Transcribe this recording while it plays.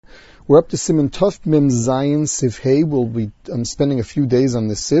We're up to Siman Tov Mem Zayin Sif Hey. We'll be spending a few days on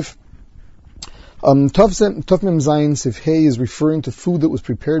this Sif. Tov Mem Zayin Sif Hey is referring to food that was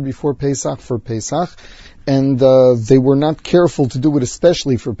prepared before Pesach for Pesach, and they were not careful to do it,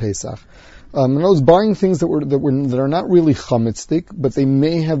 especially for Pesach. And I was buying things that are not really chametzdik, but they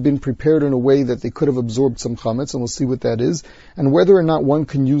may have been prepared in a way that they could have absorbed some chametz, and we'll see what that is, and whether or not one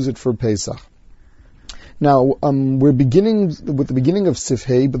can use it for Pesach. Now, we're beginning with the beginning of Sif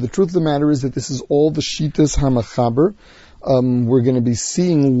Hey, but the truth of the matter is that this is all the Shitas HaMachaber. We're going to be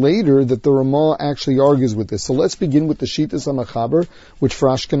seeing later that the Ramah actually argues with this. So let's begin with the Shitas HaMachaber, which for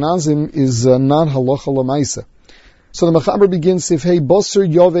Ashkenazim is not halacha l'maisa. So the Machaber begins, Sif Hey,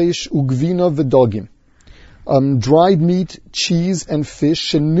 Boser, Yovesh, Ugvina, V'dogim. Dried meat, cheese, and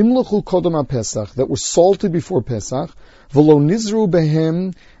fish, Shenimlachu Kodam HaPesach, that were salted before Pesach, V'lo Nizru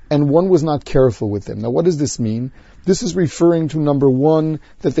Behem, and one was not careful with them. Now what does this mean? This is referring to, number one,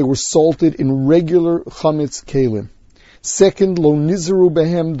 that they were salted in regular chametz kelim. Second, Lo Nizru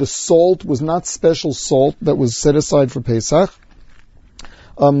Behem, the salt was not special salt that was set aside for Pesach.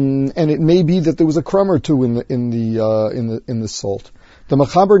 And it may be that there was a crumb or two in the salt. The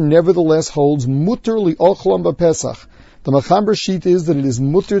Machaber nevertheless holds mutter li'ochlam b'Pesach. The Machaber sheet is that it is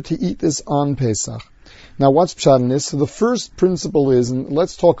mutter to eat this on Pesach. Now, what's pshat in this? So the first principle is, and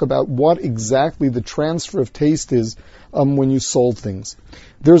let's talk about what exactly the transfer of taste is when you salt things.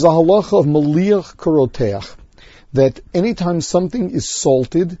 There's a halacha of maliach karoteach, that anytime something is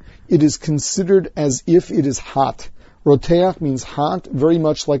salted, it is considered as if it is hot. Roteach means hot, very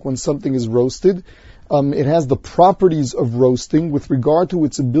much like when something is roasted. It has the properties of roasting with regard to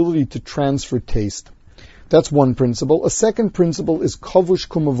its ability to transfer taste. That's one principle. A second principle is kavush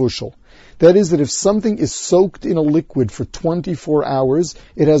kumavushal. That is, that if something is soaked in a liquid for 24 hours,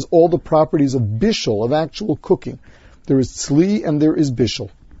 it has all the properties of bishul, of actual cooking. There is tzli and there is bishul.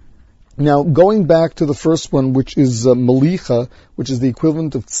 Now, going back to the first one, which is malicha, which is the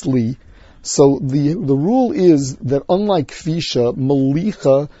equivalent of tzli, so the rule is that unlike kfisha,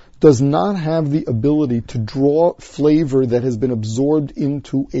 malicha does not have the ability to draw flavor that has been absorbed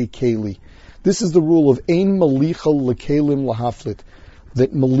into a keli. This is the rule of ein malicha lekelim lahaflit,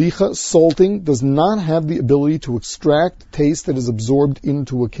 that malicha, salting, does not have the ability to extract taste that is absorbed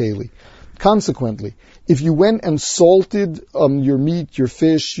into a keli. Consequently, if you went and salted your meat, your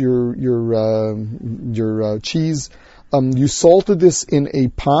fish, your cheese, you salted this in a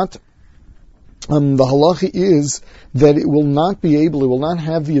pot, the halacha is that it will not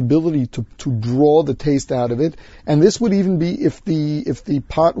have the ability to draw the taste out of it, and this would even be if the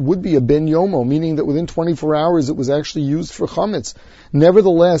pot would be a ben yomo, meaning that within 24 hours it was actually used for chametz.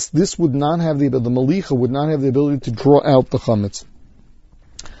 Nevertheless, this would not have the malicha would not have the ability to draw out the chametz.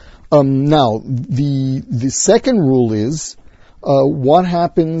 Now, the second rule is what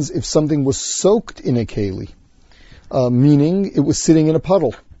happens if something was soaked in a keli, meaning it was sitting in a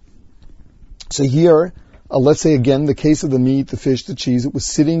puddle. So here, let's say again, the case of the meat, the fish, the cheese, it was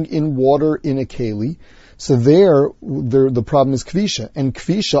sitting in water in a keli. So there the problem is kvisha. And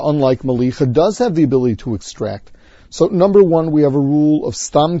kvisha, unlike malicha, does have the ability to extract. So number one, we have a rule of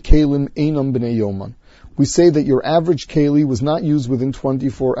stam kelim einam b'nei yoman. We say that your average keli was not used within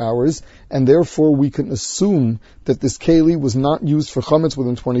 24 hours, and therefore we can assume that this keli was not used for chametz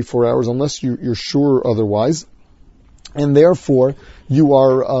within 24 hours, unless you're sure otherwise. And therefore, we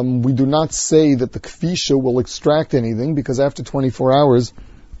do not say that the kfisha will extract anything, because after 24 hours,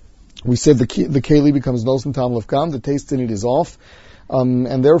 we said the keli becomes nosen tam lefkam, the taste in it is off,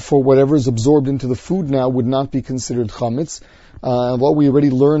 and therefore whatever is absorbed into the food now would not be considered chametz. What we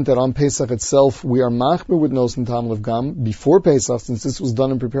already learned that on Pesach itself, we are machmer with nosen tam lefkam before Pesach, since this was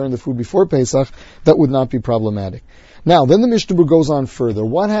done in preparing the food before Pesach, that would not be problematic. Now, then the Mishnah goes on further.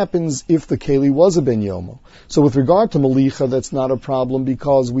 What happens if the keli was a ben yomo? So with regard to malicha, that's not a problem,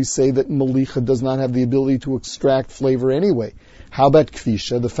 because we say that malicha does not have the ability to extract flavor anyway. How about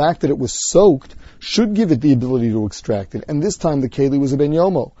kfisha? The fact that it was soaked should give it the ability to extract it. And this time the keli was a ben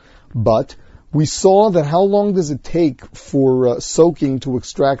yomo. But we saw that how long does it take for soaking to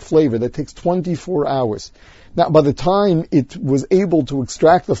extract flavor? That takes 24 hours. Now, by the time it was able to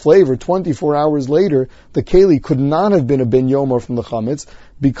extract the flavor, 24 hours later, the keli could not have been a ben yomo from the chametz,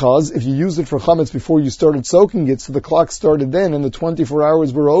 because if you used it for chametz before you started soaking it, so the clock started then, and the 24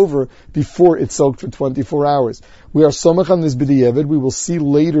 hours were over before it soaked for 24 hours. We are somach on this b'di'evid. We will see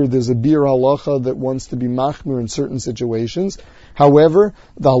later there's a bir halacha that wants to be machmir in certain situations. However,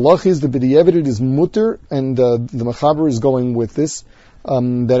 the halacha is the b'di'evid, it is mutter, and the machaber is going with this.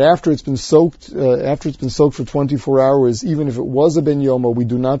 that after it's been soaked for 24 hours, even if it was a ben yomo, we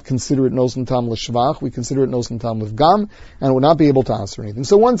do not consider it nosen tam l'shvach, we consider it nosen tam l'gam, and would not be able to answer anything.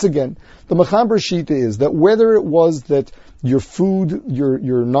 So once again, the Mechaber Shita is that whether it was that your food,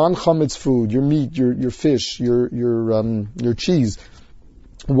 your non-chametz food, your meat, your fish, your cheese,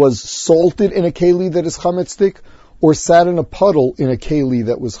 was salted in a keli that is chametzdik, or sat in a puddle in a keli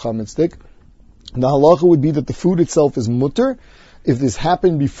that was chametzdik, the halacha would be that the food itself is mutter, if this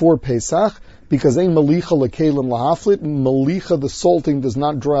happened before Pesach, because ein malicha lekelim lahaflit, malicha, the salting, does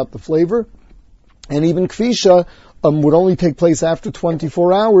not draw out the flavor, and even kvisha would only take place after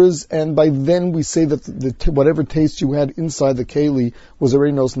 24 hours, and by then we say that whatever taste you had inside the keli was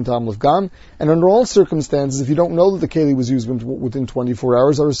already nosen tam l'gam, and under all circumstances, if you don't know that the keli was used within 24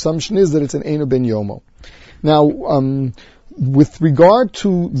 hours, our assumption is that it's an eino ben yomo. Now, with regard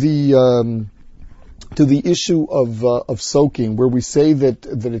to the issue of soaking, where we say that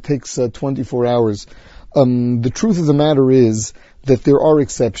it takes 24 hours, the truth of the matter is that there are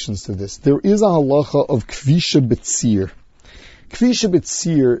exceptions to this. There is a halacha of kvisha b'tzir. Kvisha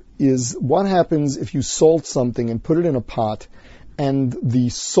b'tzir is what happens if you salt something and put it in a pot, and the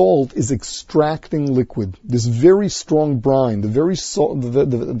salt is extracting liquid. This very strong brine, that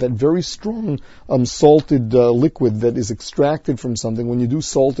very strong salted liquid that is extracted from something, when you do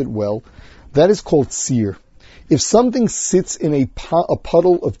salt it well, that is called tzir. If something sits in a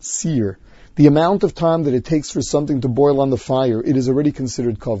puddle of tzir, the amount of time that it takes for something to boil on the fire, it is already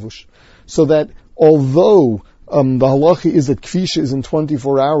considered kavush. So that although the halacha is that kvisha is in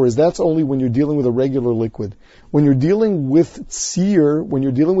 24 hours, that's only when you're dealing with a regular liquid. When you're dealing with tzir, when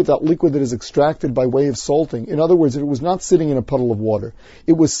you're dealing with that liquid that is extracted by way of salting, in other words, it was not sitting in a puddle of water.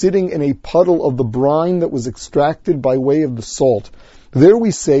 It was sitting in a puddle of the brine that was extracted by way of the salt. There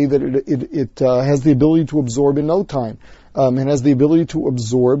we say that it has the ability to absorb in no time. It has the ability to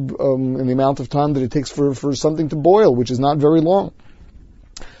absorb in the amount of time that it takes for something to boil, which is not very long.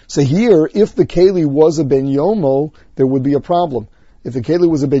 So here, if the keli was a ben yomo, there would be a problem. If the keli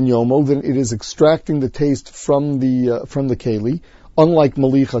was a ben yomo, then it is extracting the taste from the keli. Unlike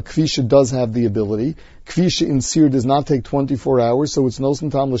malicha, kvisha does have the ability. Kvisha in seer does not take 24 hours, so it's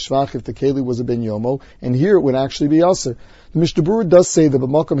nosen tam l'shvach if the keli was a ben yomo, and here it would actually be aser. The Mishnah Berurah does say that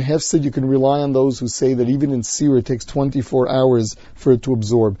b'makom hefsid you can rely on those who say that even in seer it takes 24 hours for it to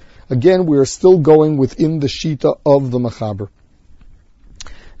absorb. Again, we are still going within the shita of the Mechaber.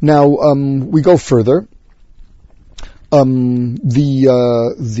 Now we go further. In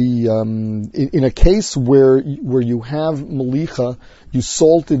a case where you have malicha, you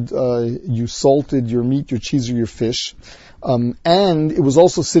salted your meat, your cheese, or your fish, and it was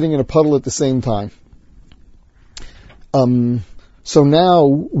also sitting in a puddle at the same time. So now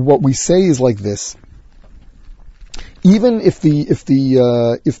what we say is like this: even if the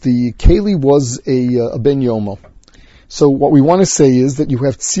keli was a ben yomo, so what we want to say is that you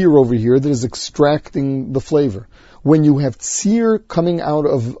have tzir over here that is extracting the flavor. When you have tzir coming out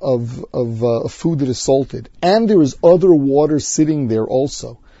of food that is salted, and there is other water sitting there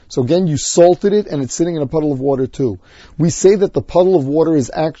also. So again, you salted it, and it's sitting in a puddle of water too. We say that the puddle of water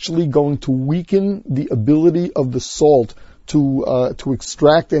is actually going to weaken the ability of the salt to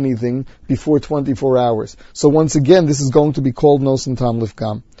extract anything before 24 hours. So once again, this is going to be called nosen tam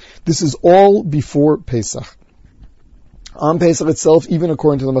l'gam. This is all before Pesach. On Pesach itself, even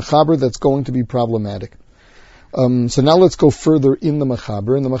according to the Mechaber, that's going to be problematic. So now let's go further in the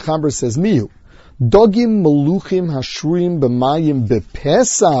Mechaber, and the Mechaber says, Mihu, Dogim meluchim hashruim b'mayim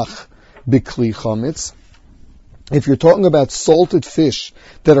b'pesach b'kli chametz. If you're talking about salted fish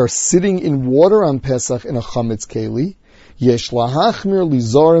that are sitting in water on Pesach in a chametz keli, yesh lahachmir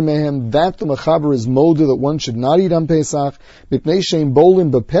lizar mehem, that the Mechaber is moda that one should not eat on Pesach, mipnei shein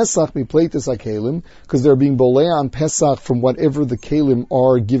bolim b'pesach mipleitis hakelim, because they're being bolei on Pesach from whatever the kelim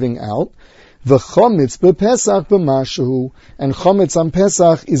are giving out. The chametz b'Pesach b'mashu, and chametz on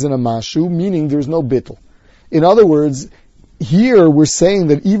Pesach is in a mashu, meaning there's no bittul. In other words, here we're saying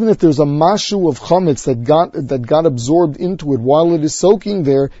that even if there's a mashu of chametz that got absorbed into it while it is soaking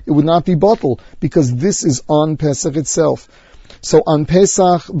there, it would not be bottle, because this is on Pesach itself. So on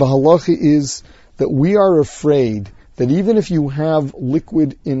Pesach, the halacha is that we are afraid that even if you have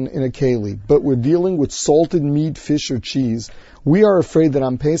liquid in a keli, but we're dealing with salted meat, fish, or cheese, we are afraid that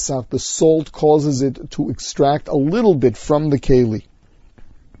on Pesach the salt causes it to extract a little bit from the keli.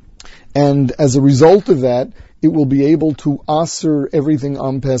 And as a result of that, it will be able to aser everything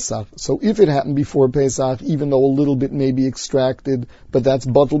on Pesach. So if it happened before Pesach, even though a little bit may be extracted, but that's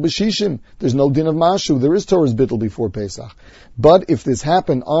batel b'shishim. There's no din of mashu. There is Torah's bittul before Pesach. But if this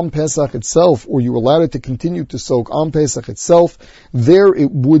happened on Pesach itself, or you allowed it to continue to soak on Pesach itself, there it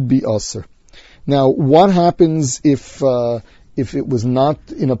would be aser. Now, what happens if it was not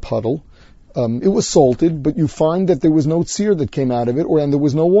in a puddle? It was salted, but you find that there was no tzir that came out of it, and there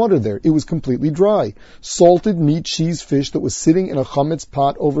was no water there. It was completely dry. Salted meat, cheese, fish that was sitting in a chametz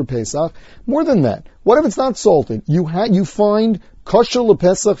pot over Pesach. More than that, what if it's not salted? You find kosher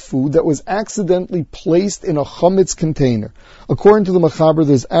lePesach food that was accidentally placed in a chametz container. According to the Machaber,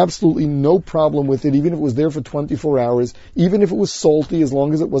 there's absolutely no problem with it, even if it was there for 24 hours, even if it was salty, as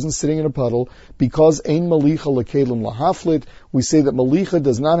long as it wasn't sitting in a puddle, because ein malicha lekelim lahaflit. We say that malicha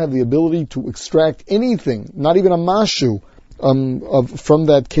does not have the ability to extract anything, not even a mashu, from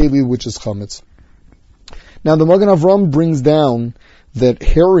that keli which is chametz. Now the Magen Avram brings down that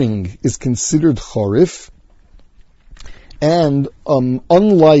herring is considered charif, and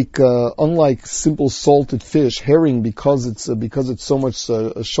unlike simple salted fish, herring, because it's so much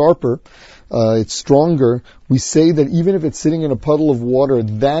sharper, it's stronger. We say that even if it's sitting in a puddle of water,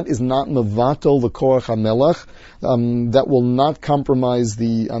 that is not mevatel the koach hamelach. That will not compromise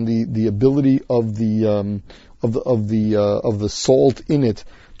the ability of the salt in it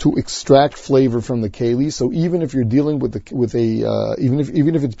to extract flavor from the keli. So even if you're dealing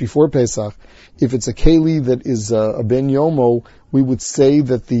even if it's before Pesach, if it's a keli that is a ben yomo, we would say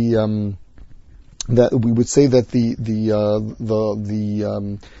that the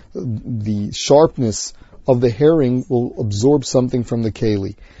sharpness of the herring will absorb something from the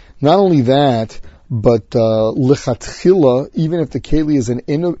keli. Not only that, but lechatchila, even if the keli is an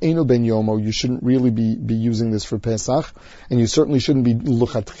eno ben yomo, you shouldn't really be using this for Pesach, and you certainly shouldn't be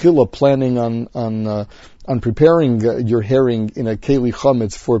lechatchila planning on preparing your herring in a keli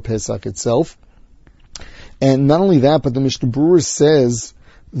chametz for Pesach itself. And not only that, but the Mishnah Berurah says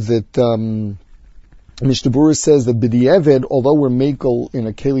that b'di'eved, although we're mekel in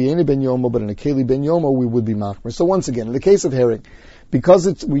a keli eno ben yomo, but in a keli ben yomo we would be machmer. So once again, in the case of herring, because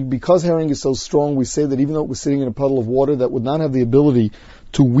herring is so strong, we say that even though it was sitting in a puddle of water, that would not have the ability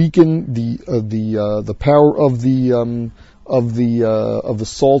to weaken the power of the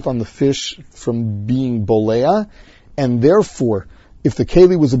salt on the fish from being bolea, and therefore, if the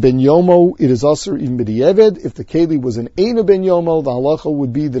keli was a ben yomo, it is aser even b'di'eved. If the keli was an eina ben yomo, the halacha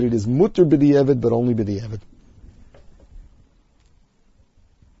would be that it is mutter b'di'eved, but only b'di'eved.